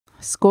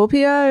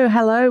Scorpio,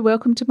 hello,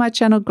 welcome to my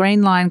channel,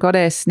 GreenLion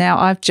Goddess. Now,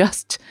 I've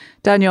just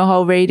done your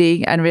whole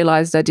reading and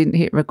realized I didn't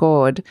hit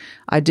record.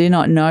 I do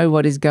not know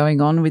what is going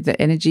on with the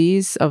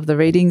energies of the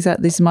readings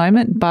at this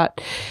moment,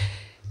 but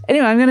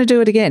anyway, I'm going to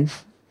do it again.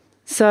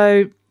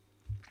 So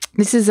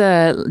this is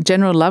a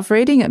general love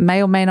reading. It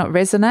may or may not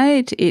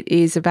resonate. It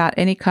is about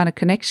any kind of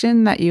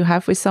connection that you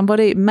have with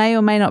somebody. It may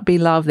or may not be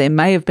love. There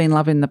may have been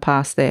love in the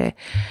past there.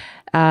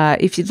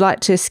 If you'd like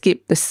to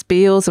skip the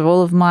spiels of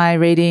all of my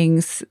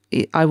readings,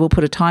 I will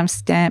put a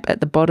timestamp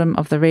at the bottom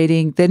of the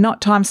reading. They're not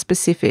time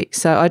specific,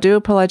 so I do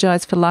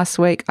apologise for last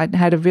week. I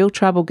had a real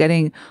trouble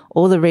getting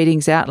all the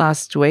readings out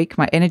last week.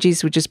 My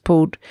energies were just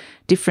pulled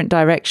different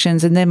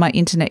directions, and then my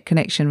internet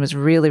connection was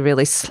really,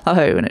 really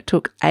slow, and it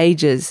took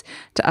ages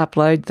to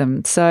upload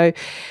them. So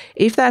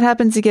if that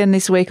happens again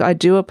this week, I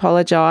do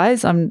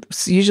apologise. I'm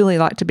usually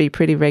like to be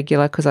pretty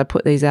regular because I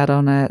put these out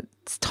on a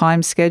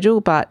time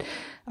schedule, but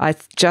I'm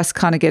just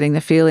kind of getting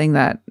the feeling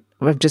that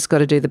I've just got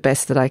to do the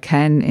best that I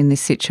can in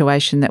this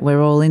situation that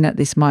we're all in at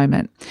this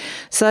moment.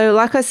 So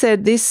like I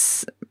said,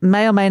 this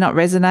may or may not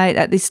resonate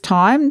at this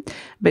time,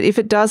 but if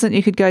it doesn't,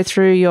 you could go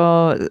through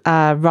your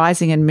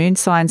rising and moon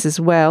signs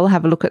as well,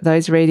 have a look at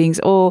those readings,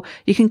 or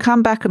you can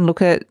come back and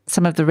look at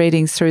some of the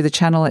readings through the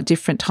channel at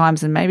different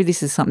times, and maybe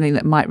this is something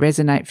that might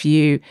resonate for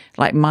you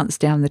like months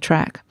down the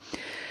track.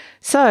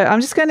 So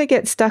I'm just going to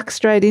get stuck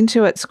straight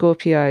into it,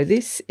 Scorpio.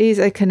 This is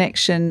a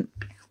connection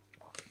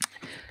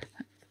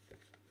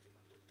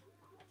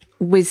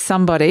with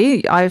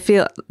somebody. I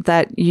feel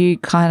that you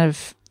kind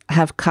of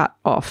have cut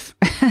off,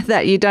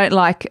 that you don't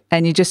like,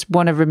 and you just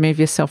want to remove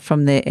yourself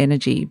from their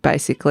energy,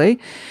 basically.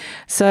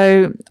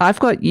 So I've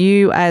got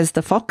you as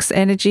the fox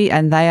energy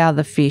and they are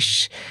the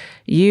fish.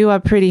 You are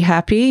pretty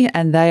happy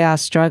and they are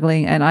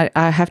struggling. And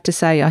I have to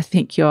say, I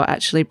think you're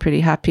actually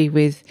pretty happy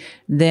with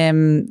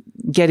them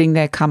getting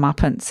their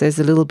comeuppance. There's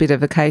a little bit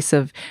of a case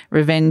of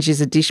revenge is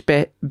a dish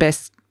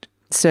best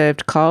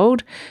served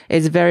cold.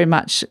 It's very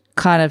much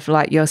kind of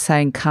like you're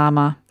saying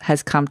karma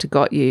has come to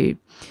get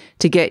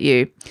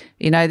you.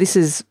 You know, this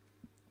is,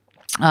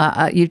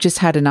 you've just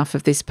had enough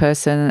of this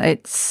person. I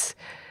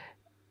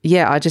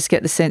just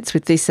get the sense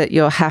with this that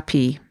you're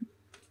happy.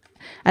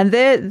 And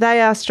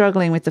they are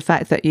struggling with the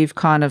fact that you've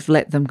kind of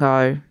let them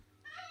go.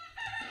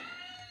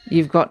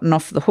 You've gotten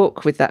off the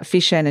hook with that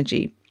fish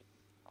energy.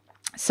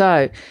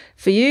 So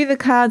for you, the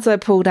cards I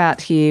pulled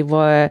out here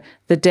were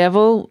the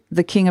Devil,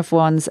 the King of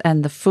Wands,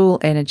 and the Fool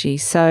energy.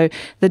 So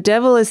the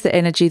Devil is the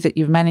energy that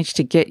you've managed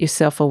to get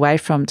yourself away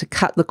from, to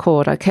cut the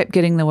cord. I kept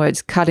getting the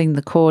words cutting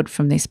the cord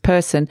from this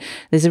person.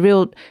 There's a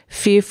real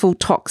fearful,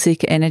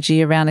 toxic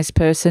energy around this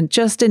person,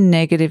 just a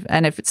negative.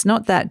 And if it's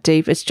not that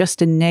deep, it's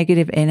just a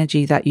negative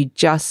energy that you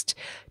just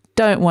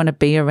don't want to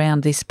be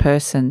around this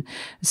person.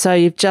 So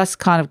you've just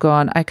kind of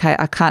gone, okay,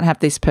 I can't have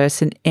this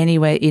person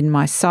anywhere in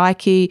my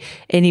psyche,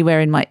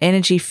 anywhere in my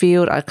energy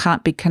field. I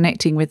can't be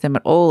connecting with them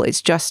at all. It's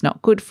just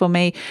not good for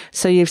me.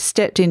 So you've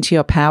stepped into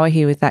your power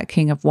here with that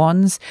King of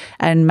Wands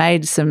and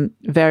made some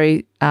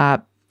very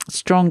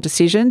strong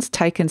decisions,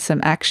 taken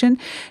some action.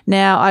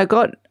 Now, I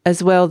got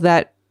as well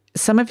that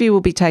some of you will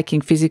be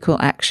taking physical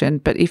action,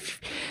 but if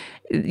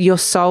your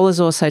soul is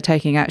also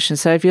taking action.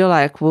 So if you're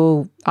like,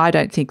 well, I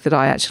don't think that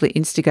I actually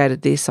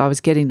instigated this, I was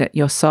getting that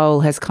your soul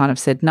has kind of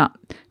said, no,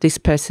 this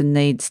person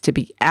needs to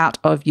be out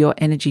of your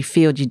energy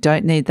field. You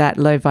don't need that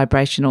low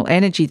vibrational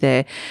energy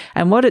there.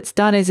 And what it's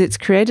done is it's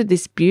created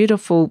this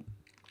beautiful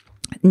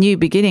new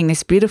beginning,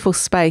 this beautiful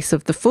space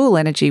of the Fool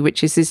energy,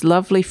 which is this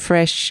lovely,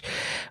 fresh,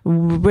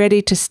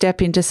 ready to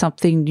step into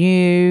something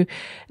new.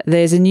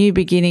 There's a new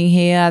beginning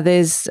here.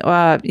 There's,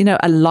 a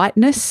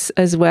lightness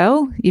as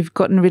well. You've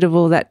gotten rid of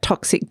all that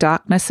toxic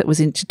darkness that was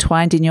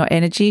intertwined in your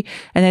energy.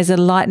 And there's a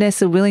lightness,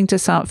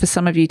 for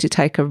some of you to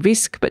take a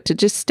risk, but to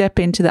just step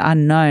into the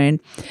unknown.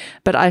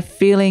 But I'm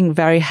feeling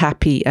very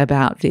happy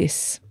about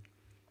this.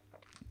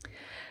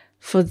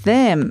 For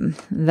them,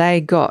 they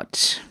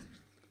got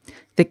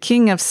the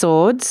King of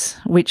Swords,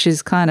 which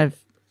is kind of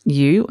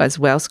you as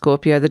well,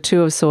 Scorpio, the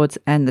Two of Swords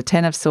and the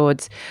Ten of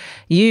Swords.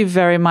 You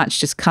very much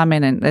just come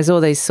in and there's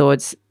all these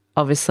swords,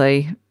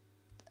 obviously,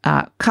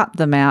 cut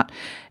them out.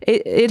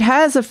 It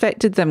has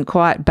affected them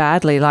quite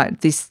badly, like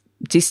this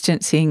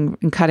distancing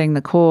and cutting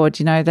the cord.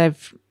 You know,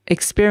 they've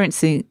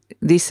experienced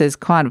this as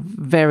kind of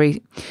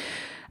very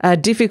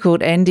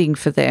difficult ending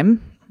for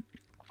them.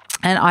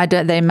 And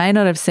they may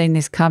not have seen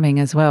this coming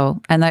as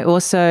well. And they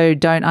also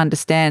don't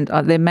understand,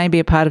 there may be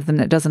a part of them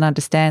that doesn't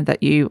understand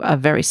that you are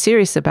very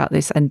serious about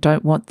this and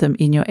don't want them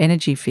in your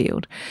energy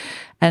field.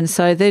 And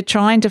so they're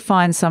trying to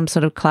find some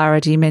sort of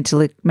clarity,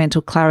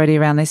 mental clarity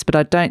around this, but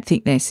I don't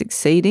think they're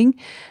succeeding.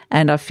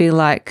 And I feel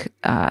like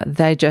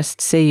they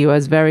just see you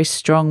as very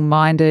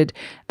strong-minded.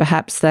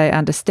 Perhaps they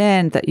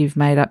understand that you've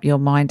made up your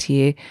mind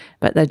here,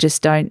 but they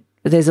just don't.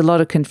 There's a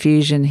lot of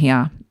confusion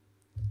here.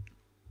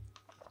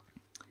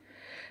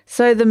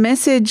 So the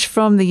message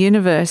from the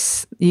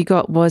universe you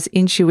got was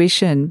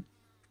intuition,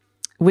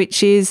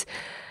 which is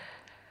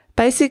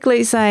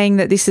basically saying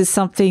that this is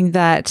something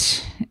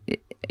that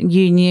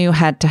you knew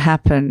had to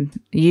happen.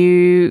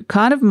 You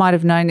kind of might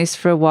have known this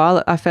for a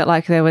while. I felt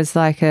like there was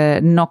like a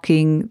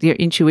knocking, your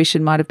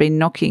intuition might have been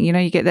knocking. You know,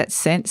 you get that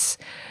sense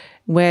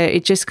where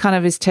it just kind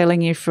of is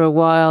telling you for a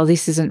while,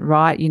 this isn't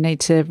right. You need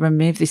to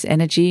remove this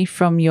energy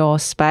from your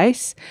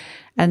space.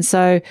 And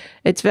so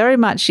it's very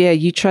much,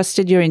 you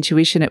trusted your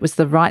intuition. It was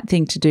the right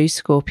thing to do,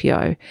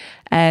 Scorpio.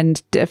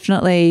 And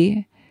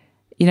definitely,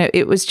 you know,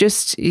 it was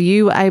just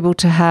you were able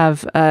to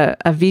have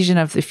a vision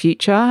of the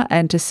future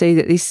and to see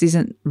that this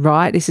isn't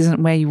right. This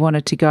isn't where you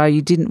wanted to go.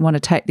 You didn't want to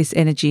take this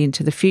energy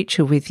into the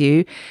future with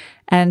you.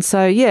 And so,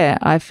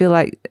 I feel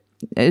like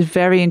a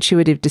very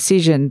intuitive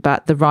decision,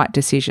 but the right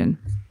decision.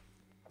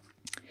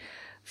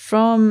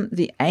 From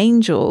the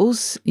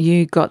angels,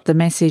 you got the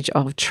message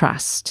of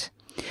trust.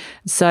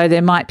 So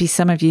there might be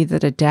some of you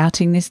that are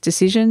doubting this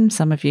decision,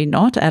 some of you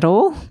not at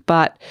all,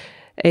 but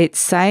it's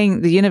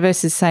saying, the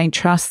universe is saying,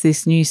 trust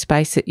this new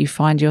space that you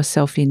find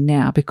yourself in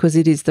now, because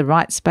it is the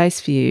right space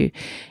for you.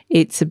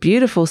 It's a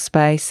beautiful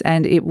space,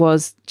 and it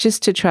was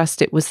just to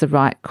trust it was the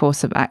right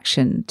course of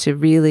action to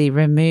really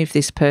remove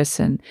this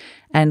person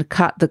and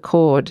cut the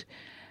cord.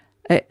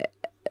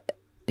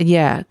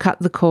 Cut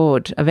the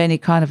cord of any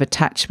kind of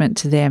attachment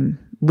to them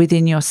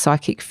within your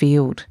psychic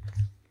field,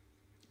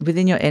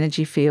 within your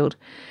energy field.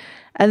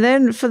 And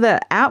then for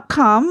the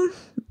outcome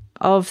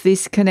of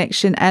this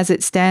connection as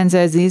it stands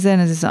as is,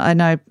 and as I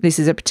know this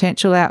is a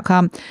potential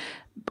outcome,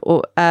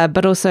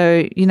 but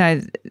also, you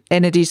know,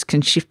 energies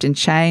can shift and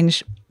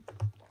change.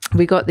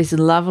 We got this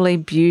lovely,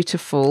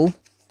 beautiful,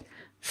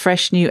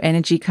 fresh new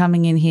energy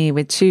coming in here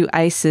with 2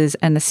 aces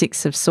and the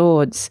 6 of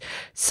swords.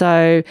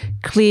 So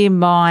clear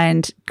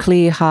mind,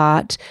 clear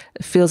heart.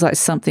 It feels like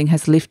something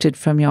has lifted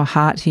from your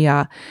heart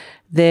here.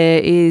 There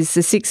is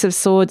the 6 of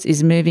swords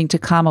is moving to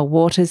calmer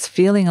waters,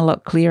 feeling a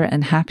lot clearer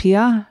and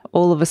happier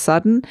all of a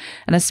sudden.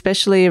 And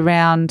especially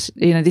around,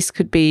 you know, this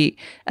could be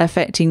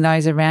affecting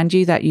those around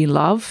you that you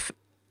love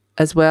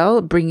as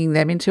well, bringing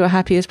them into a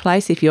happier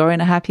place. If you're in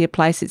a happier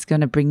place, it's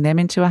going to bring them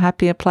into a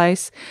happier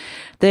place.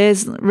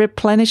 There's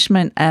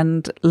replenishment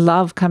and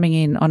love coming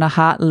in on a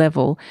heart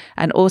level,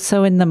 and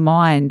also in the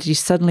mind. You're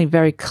suddenly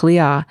very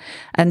clear.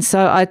 And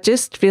so I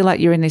just feel like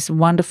you're in this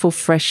wonderful,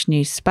 fresh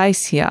new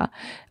space here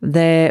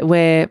there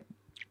where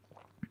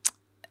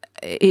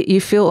you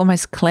feel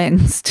almost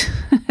cleansed.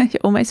 You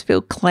almost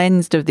feel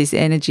cleansed of this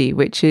energy,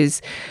 which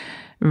is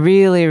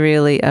really,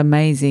 really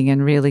amazing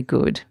and really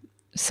good.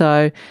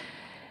 So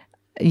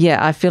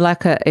I feel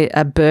like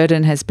a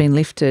burden has been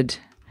lifted.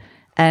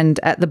 And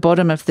at the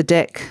bottom of the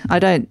deck, I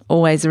don't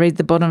always read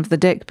the bottom of the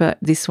deck, but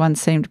this one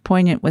seemed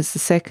poignant, was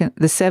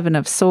the 7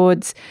 of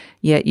swords.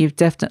 Yeah, you've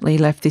definitely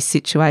left this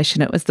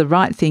situation. It was the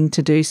right thing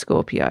to do,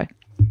 Scorpio.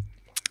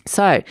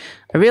 So I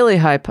really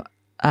hope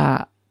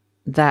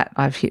that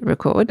I've hit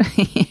record,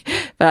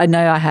 but I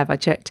know I have, I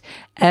checked.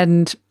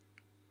 And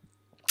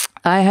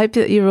I hope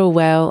that you're all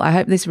well. I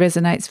hope this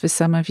resonates for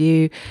some of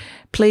you.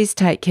 Please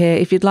take care.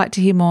 If you'd like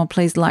to hear more,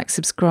 please like,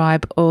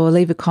 subscribe, or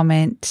leave a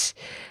comment.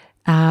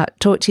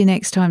 Talk to you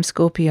next time,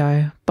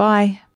 Scorpio. Bye.